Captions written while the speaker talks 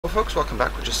Well folks, welcome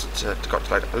back. We just got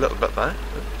delayed a little bit there.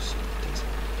 Oops.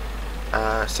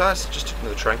 So let's just took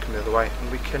another train coming the other way,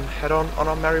 and we can head on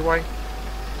our merry way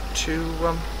to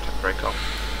take a break off.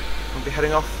 We'll be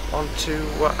heading off onto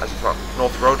as it's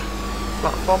North Road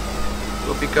platform.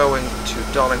 We'll be going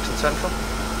to Darlington Central.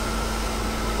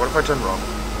 What have I done wrong?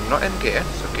 I'm not in gear,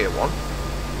 so gear 1.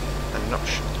 And not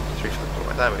 3 for the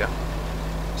way. There we go.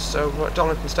 So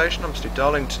Darlington Station, obviously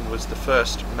Darlington was the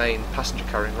first main passenger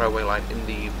carrying railway line in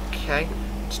the UK.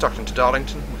 Stockton to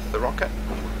Darlington with the rocket.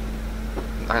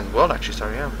 And the world actually,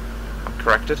 sorry, yeah. I'm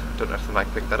corrected. Don't know if the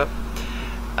mic picked that up.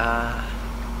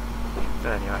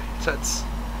 But anyway, so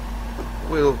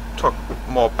we'll talk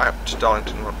more about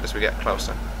Darlington as we get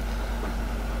closer.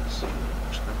 So,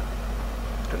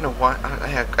 I don't know why,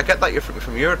 I get that you're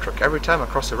from Eurotruck. Every time I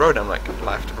cross the road I'm like,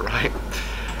 left, right.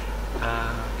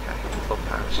 Full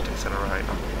power, she takes on a right.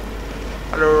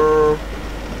 Hello!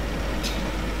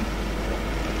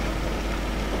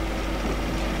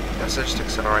 Yes, I just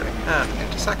accelerating. And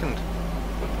into second.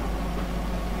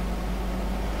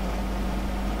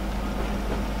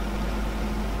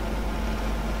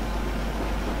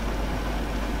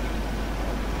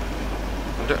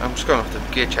 I'm just going off the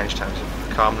gear change times of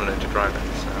the car I'm learning to drive it,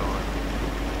 so...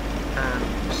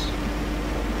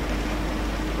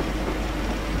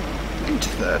 into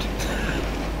third.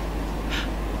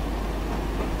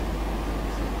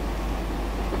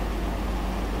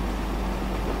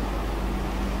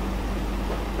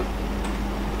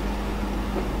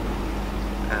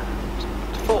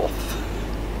 And fourth.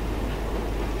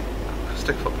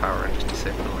 Stick foot power in just to see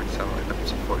if it'll accelerate up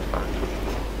to 45.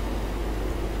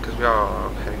 Because we are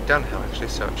heading downhill actually,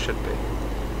 so it should be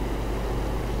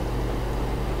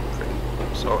pretty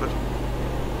sorted.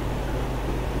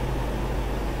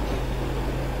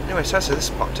 Anyway, so this is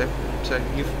part 2. So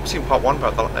you've seen part 1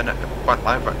 about and it went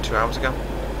live about 2 hours ago.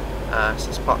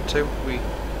 Since part 2,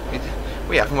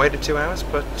 we haven't waited 2 hours,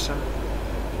 but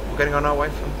we're getting on our way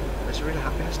from misery to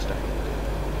happiness today.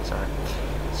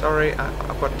 Sorry,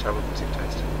 I've got a terrible music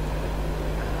taste.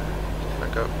 If I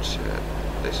go to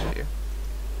this view,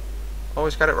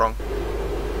 always get it wrong.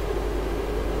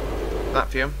 That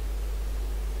view,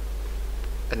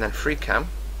 and then free cam.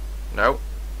 No.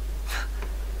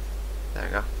 There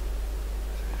we go.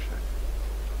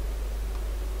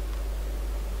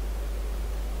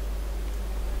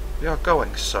 We are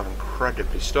going so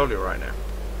incredibly slowly right now.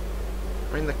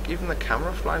 I mean, even the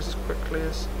camera flies as quickly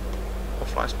as... or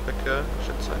flies quicker, I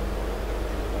should say.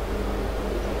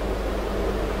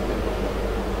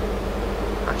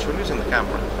 Actually, we're losing the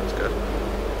camera, that's good.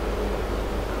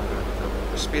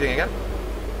 We're speeding again.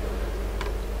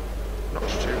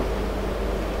 Notch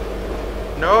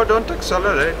 2. No, don't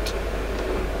accelerate!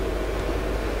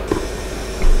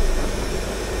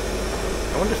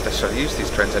 I wonder if they still use these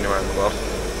trains anywhere in the world.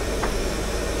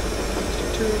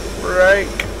 Brake!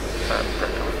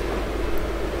 Brake off.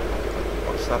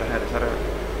 What's that ahead? Is that a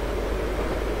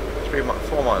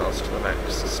 4 miles to the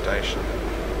next station?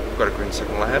 We've got a green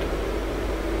signal ahead.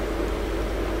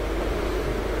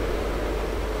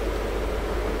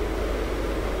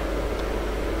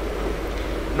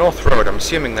 North Road, I'm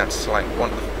assuming that's like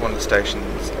one of the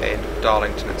stations in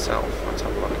Darlington itself. Let's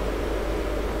have a look.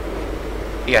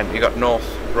 Yeah, you got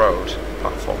North Road,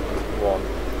 platform 1,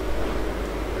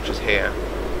 which is here.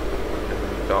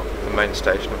 Got the main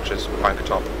station, which is Bank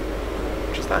Top,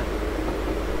 which is there.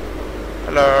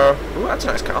 Hello. Ooh, that's a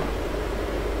nice car.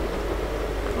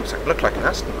 Looked like an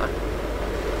Aston there.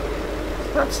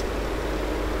 That's.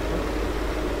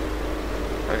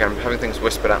 Again, I'm having things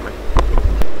whispered at me.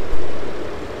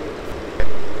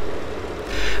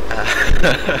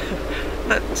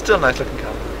 Still a nice looking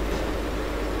car.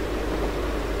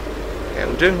 Okay,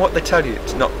 I'm doing what they tell you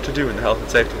it's not to do in the health and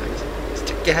safety things.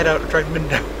 Stick your head out and try and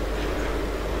window.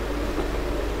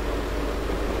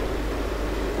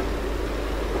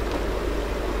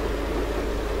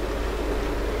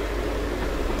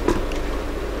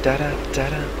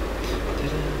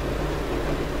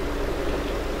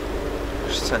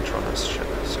 Central, that's so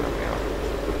we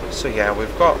are. So yeah,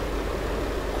 we've got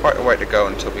quite a way to go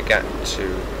until we get to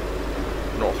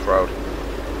North Road.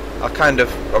 I'll kind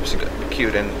of obviously get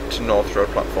queued in to North Road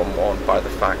platform 1 by the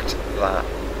fact that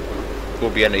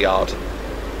we'll be in a yard.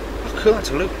 Oh cool,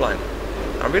 that's a loop line.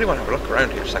 I really want to have a look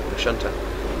around here, just like the shunter.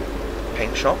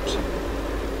 Paint shops.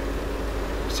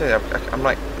 So yeah, I'm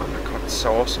like, oh my god, it's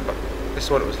so awesome, but this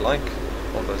is what it was like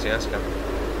all those years ago.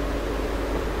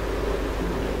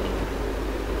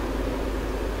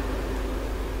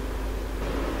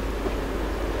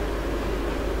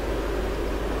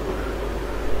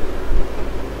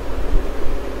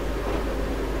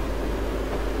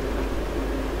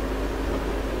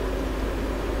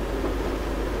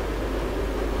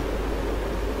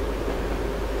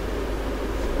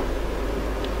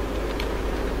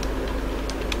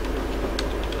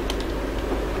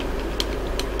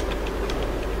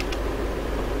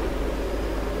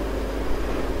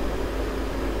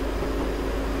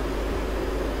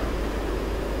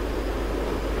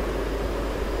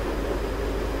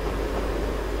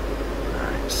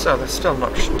 So there's still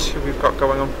notch 2 we've got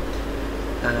going on.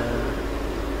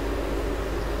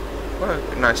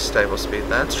 Well, a nice stable speed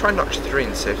there. Let's try notch 3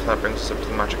 and see if that brings us up to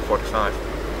the magic 45.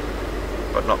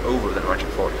 But not over the magic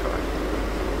 45.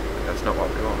 That's not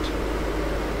what we want.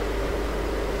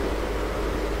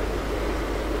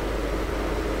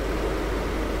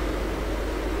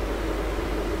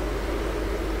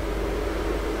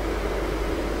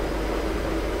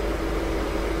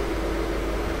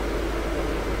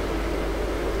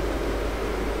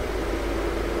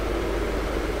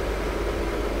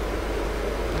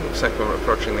 Looks like we're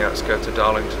approaching the outskirts of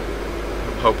Darlington.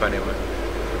 I hope anyway.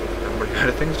 I'm really out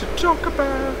of things to talk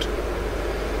about.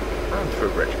 And through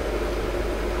a bridge.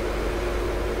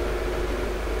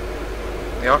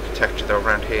 The architecture though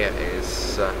around here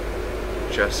is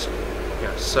just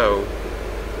so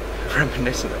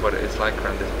reminiscent of what it is like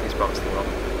around these parts of the world.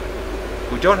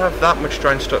 We don't have that much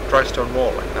dry stone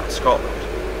wall like that in Scotland,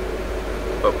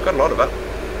 but we've got a lot of it.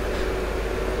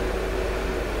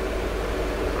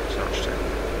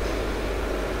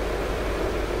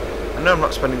 I know I'm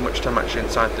not spending much time actually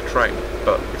inside the train,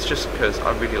 but it's just because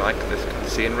I really like this kind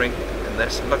of scenery in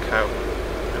this. And look how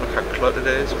cluttered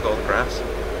it is with all the grass.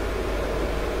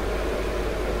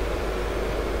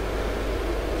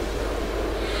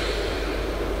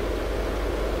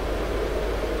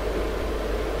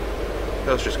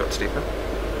 Those just got steeper.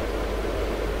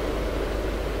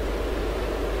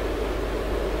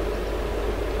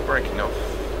 Breaking off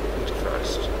into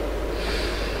first.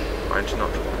 Mine's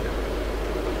not wide.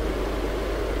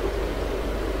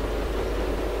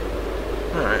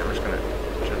 Alright, I'm just going to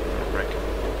jump on a brake.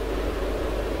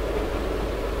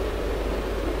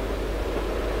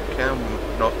 Okay,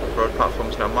 North Road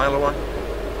platform's now a mile away,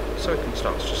 so we can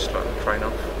start to just slow the train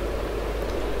off.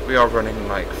 We are running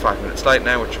like 5 minutes late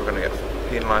now, which we're going to get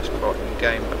penalised for in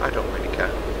game, but I don't really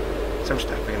care. So I'm just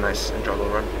having a nice, enjoyable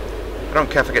run. I don't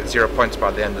care if I get 0 points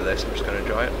by the end of this, I'm just going to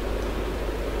enjoy it.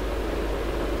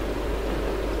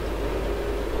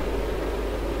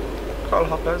 Carl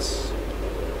Hoppers.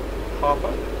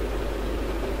 Harper.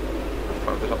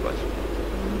 Front of the top left.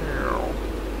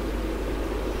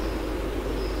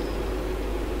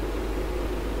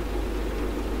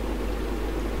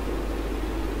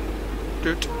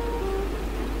 Doot.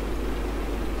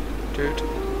 Doot.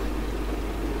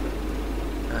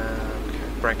 Okay,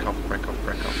 break off, break off,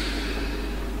 break off.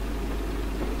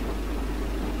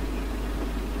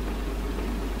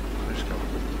 Let's go.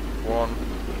 1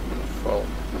 full.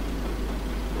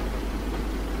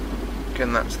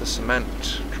 Again, that's the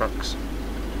cement trucks.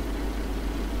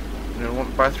 You don't want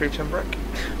to buy a 3-ton brick?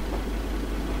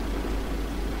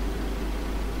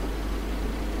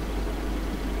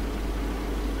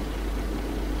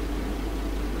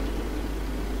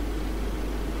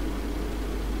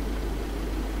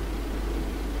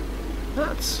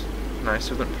 That's nice.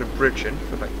 We're going to put a bridge in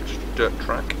for like just a dirt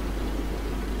track.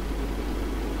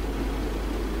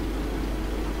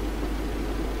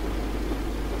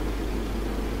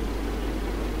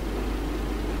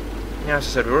 Yeah, as I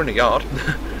said, we're in a yard.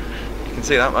 You can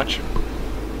see that much.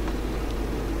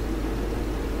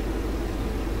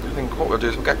 I think what we'll do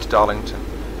is we'll get to Darlington,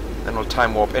 then we'll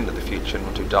time warp into the future and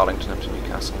we'll do Darlington up to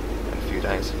Newcastle in a few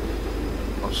days.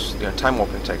 Just, time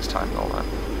warping takes time and all that.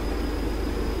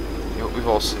 We've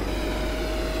all seen.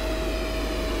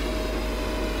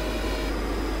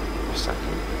 A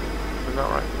second. We've got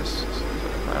right this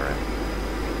area.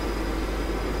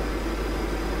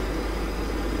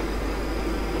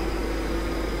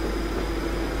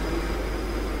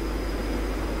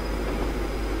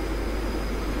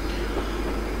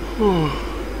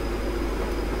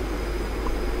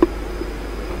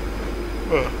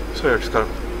 Sorry, I just got a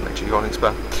major yawning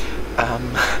spell.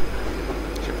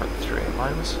 2.3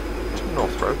 miles to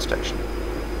North Road Station.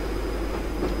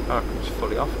 It's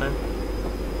fully off now.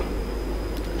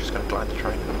 I'm just going to glide the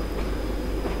train in.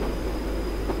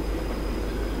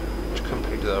 Which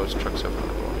company do those trucks over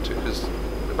to? Because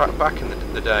back in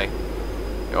the day,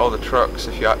 all the trucks,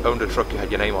 if you owned a truck, you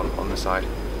had your name on the side.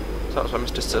 So that was by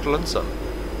Mr. Siddle and Son.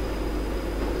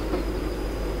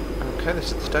 Okay,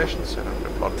 this is the station, so I'm going to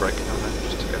put a lot of braking on there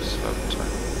just to go slow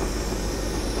time.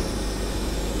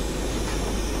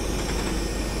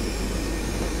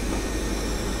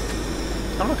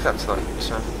 Oh look, that's that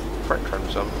freight train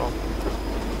was overall.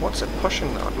 What's it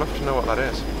pushing though? I'd love to know what that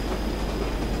is.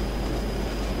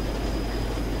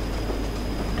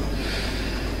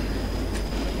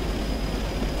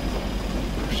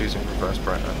 I'm just using reverse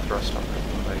brake and thrust on it.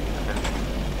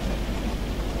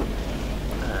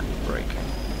 And braking.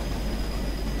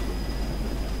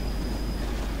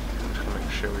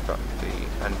 Sure we've got the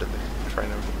end of the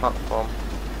train over the platform.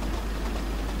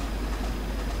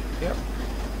 Yep.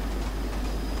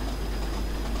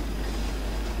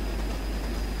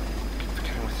 Keep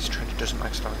forgetting with this train it doesn't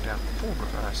like slowing down. Oh,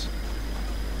 reverse.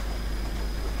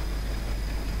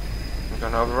 We're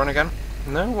going to overrun again?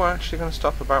 No, we're actually going to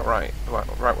stop about right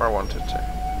where I wanted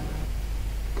to.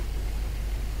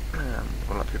 And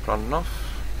we'll let people on and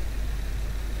off.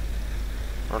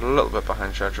 We're a little bit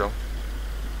behind schedule.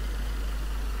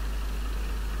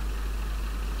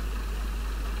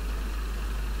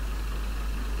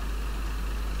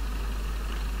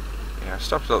 Yeah, I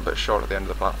stopped a little bit short at the end of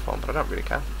the platform, but I don't really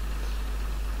care.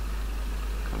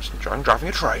 I'm just enjoying driving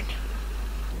a train.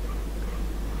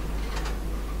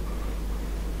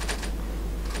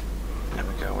 There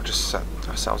we go, we'll just set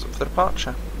ourselves up for the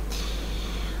departure.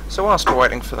 So whilst we're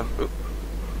waiting for them... Ooh,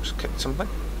 just kicked something.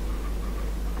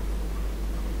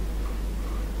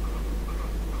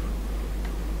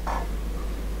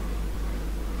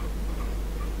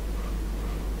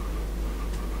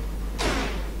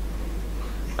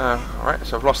 Alright,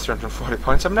 so I've lost 340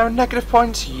 points. I'm now in negative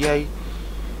points. Yay!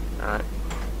 Alright,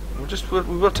 we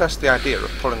will test the idea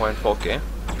of pulling away in 4th gear.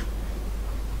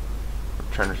 The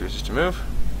train refuses to move.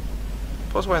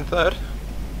 Pulls away in 3rd.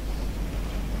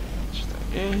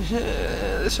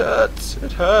 This hurts.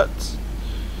 It hurts.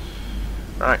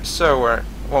 Right, so we're at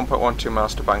 1.12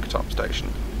 miles to Banktop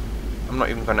Station. I'm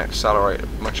not even going to accelerate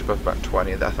much above about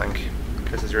 20, I think,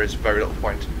 because there is very little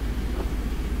point.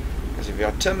 Because if you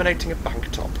are terminating at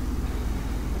Banktop,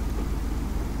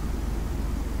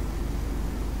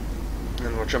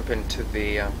 and we'll jump into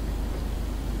the.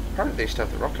 Apparently, they used to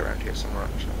have the rock around here somewhere.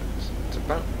 Actually, it's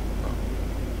about. Well,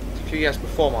 it's a few years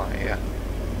before my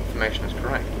information is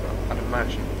correct, but I'd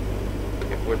imagine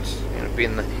it would, be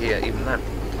in here even then.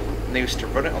 And they used to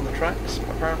run it on the tracks,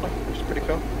 apparently, which is pretty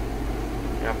cool.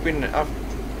 Yeah, I've been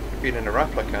in a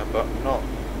replica, but not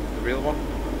the real one.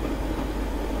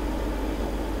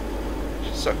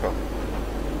 So cool.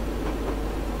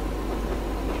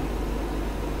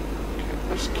 Okay,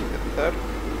 let's keep it 3rd.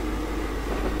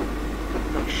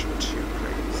 Push 2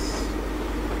 crates.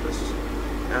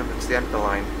 And it's the end of the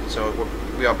line, so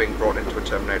we are being brought into a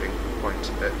terminating point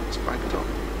at Banktop.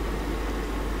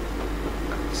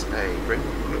 That's a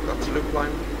that's a loop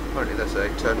line. Apparently there's a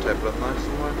turntable in there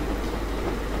somewhere.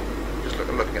 Just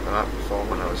looking at the map before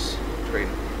when I was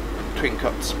between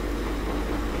cuts.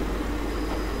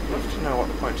 I'd love to know what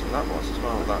the point in that was as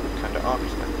well, that kind of arc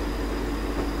thing.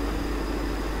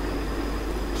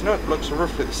 So no, it looks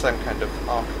roughly the same kind of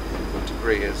arc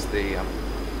degree as the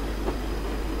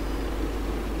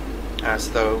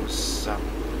those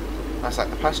that's like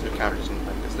the passenger carriages and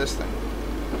things, as this thing.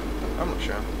 I'm not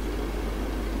sure.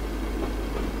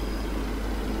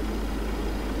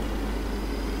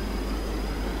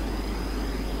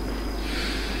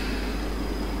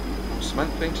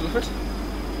 Cement being delivered.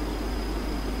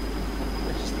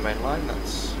 This is the main line.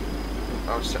 That's,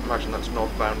 I would imagine that's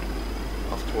northbound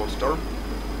off towards Durham.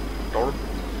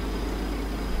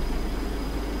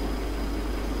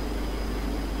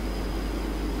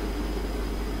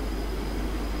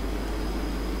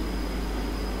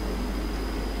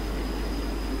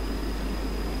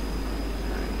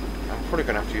 I'm probably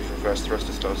going to have to use reverse thrust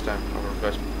to slow us down, or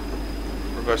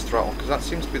reverse throttle, because that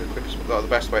seems to be the quickest, or the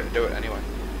best way to do it anyway.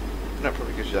 And that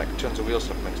probably gives you like tons of wheel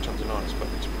stuff, makes tons of noise, but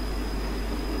it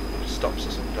stops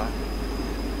us every time.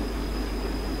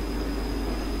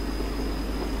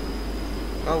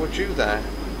 Well, we're due there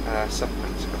 7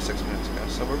 minutes ago, 6 minutes ago,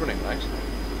 so we're running late.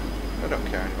 I don't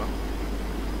care anymore.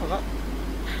 Oh, that.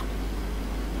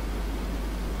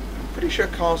 I'm pretty sure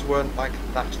cars weren't like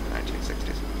that in the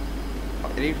 1960s.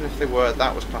 And even if they were,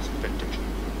 that was classic vintage.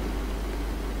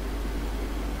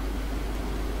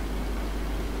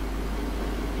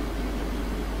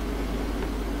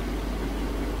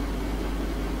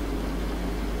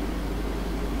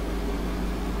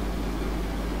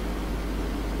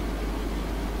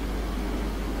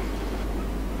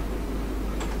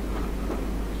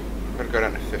 Go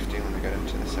down to 50 when I get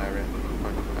into this area,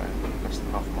 like less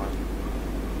than half a mile.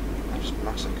 They're just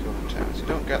massive cooling towers. You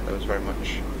don't get those very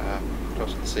much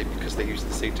close to the sea because they use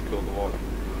the sea to cool the water.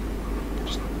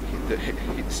 Just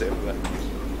heat the sea over there.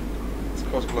 It's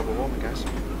caused global warming, guys.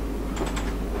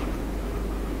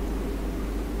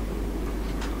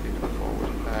 Keep going forward.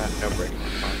 No braking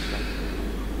required today.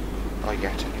 Not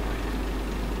yet, anyway.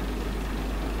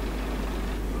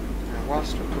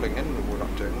 Whilst we're pulling in, we're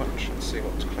not doing much. Let's see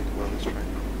what's clickable on this train.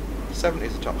 70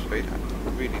 is the top speed. I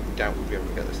really doubt we'll be able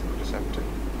to get this thing to 70.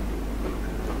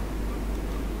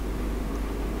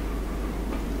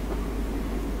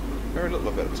 Very little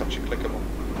of it that's actually clickable.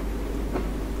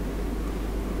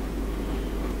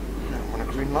 I want to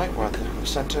green light where the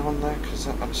centre one there, because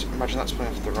I imagine that's pulling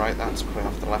off to the right, that's pulling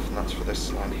off to the left, and that's for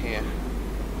this line here.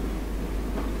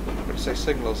 But to say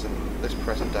signals in this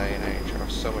present day and age are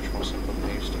so much more simple than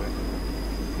they used to be.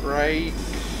 Brake.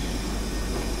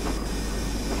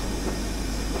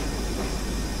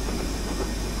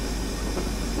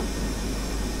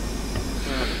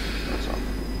 That's all.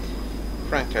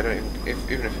 Frankly, I don't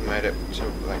even if we made it to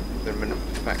like the minute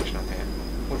of perfection on here,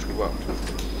 which we won't.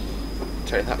 I'll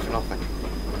tell you that for nothing.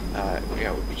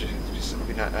 Yeah, we're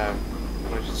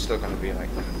still going to be like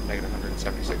negative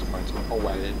 176 points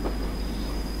away.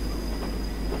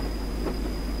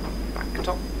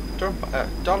 Backtop,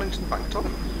 Darlington Backtop,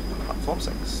 platform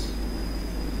 6.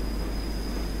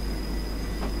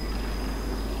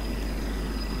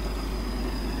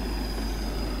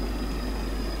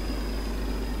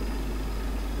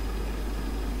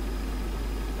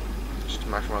 Just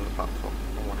imagine we're on the platform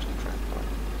and watching the train fly.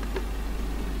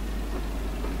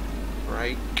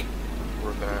 Brake,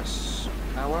 reverse,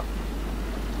 power.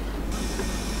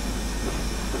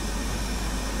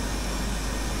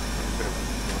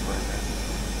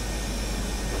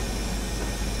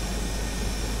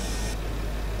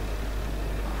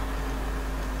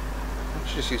 I'm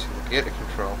just using the gear to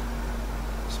control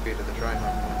the speed of the train right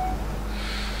now.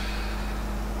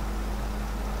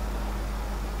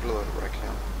 Blow the brake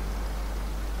out.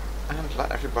 And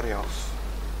let everybody off.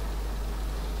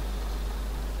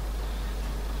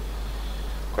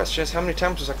 Question is, how many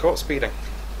times was I caught speeding?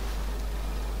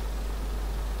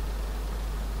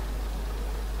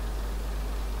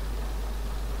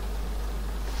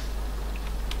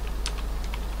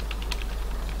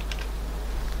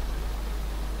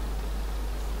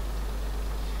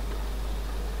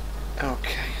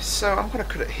 Okay, so I'm going to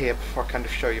cut it here before I kind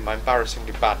of show you my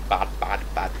embarrassingly bad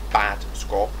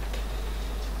score.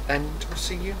 And we'll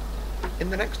see you in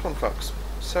the next one, folks.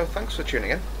 So thanks for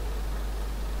tuning in.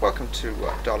 Welcome to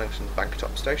Darlington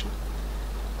Backtop Station,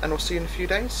 and we'll see you in a few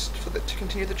days to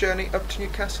continue the journey up to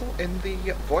Newcastle in the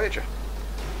Voyager.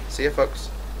 See you, folks.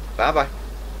 Bye bye.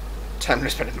 Time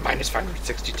limit spent at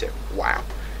 -562. Wow.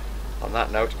 On that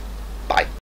note, bye.